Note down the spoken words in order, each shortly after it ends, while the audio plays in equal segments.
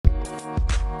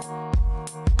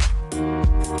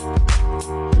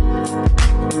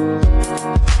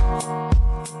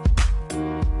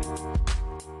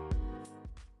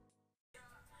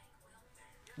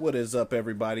What is up,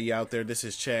 everybody out there? This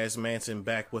is Chaz Manson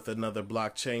back with another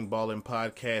Blockchain Ballin'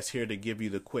 podcast, here to give you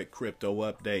the quick crypto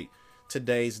update.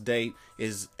 Today's date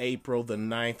is April the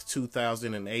 9th,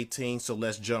 2018, so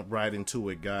let's jump right into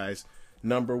it, guys.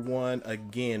 Number one,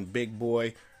 again, big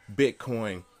boy,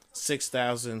 Bitcoin,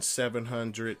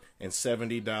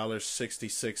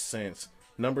 $6,770.66.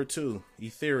 Number two,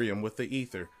 Ethereum with the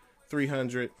Ether,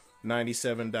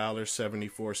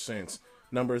 $397.74.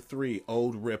 Number three,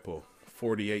 Old Ripple,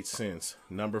 48 cents.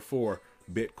 Number four,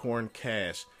 Bitcoin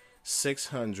Cash,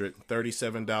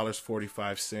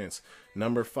 $637.45.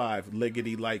 Number five,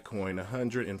 Liggity Litecoin,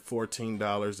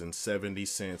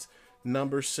 $114.70.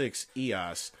 Number six,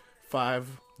 EOS,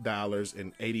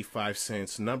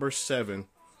 $5.85. Number seven,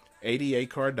 88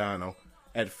 Cardano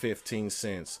at 15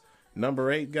 cents.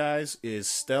 Number eight, guys, is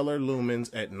Stellar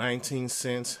Lumens at 19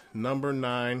 cents. Number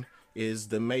nine is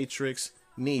the Matrix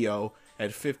Neo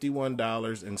at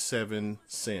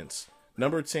 $51.07.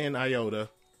 Number 10, IOTA,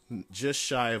 just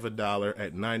shy of $1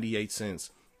 at 98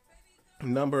 cents.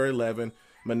 Number 11,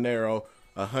 Monero,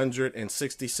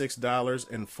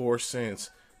 $166.04.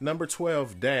 Number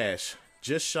 12, Dash,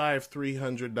 just shy of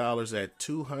 $300 at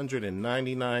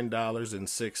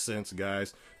 $299.06,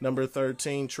 guys. Number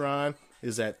 13, Tron,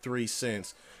 is at 3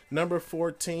 cents. Number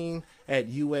 14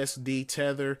 at USD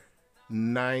Tether,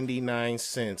 99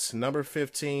 cents. Number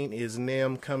 15 is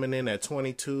NIM, coming in at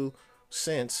 22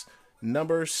 cents.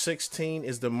 Number 16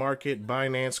 is the market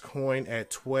Binance Coin at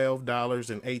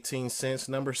 $12.18.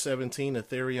 Number 17,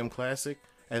 Ethereum Classic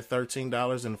at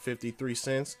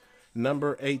 $13.53.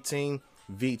 Number 18,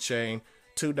 VeChain,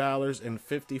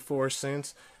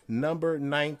 $2.54. Number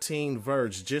 19,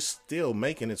 Verge, just still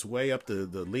making its way up the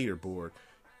leaderboard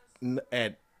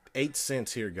at 8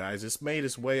 cents here, guys. It's made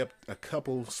its way up a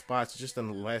couple spots just in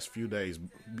the last few days.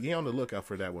 Be on the lookout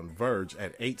for that one. Verge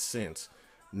at 8 cents,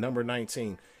 number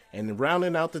 19. And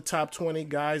rounding out the top 20,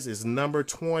 guys, is number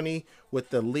 20 with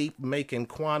the leap making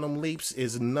quantum leaps.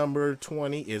 Is number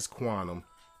 20 is Quantum,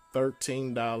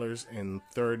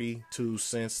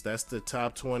 $13.32. That's the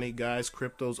top 20, guys.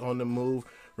 Crypto's on the move.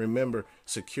 Remember,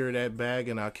 secure that bag,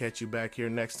 and I'll catch you back here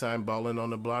next time balling on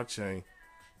the blockchain.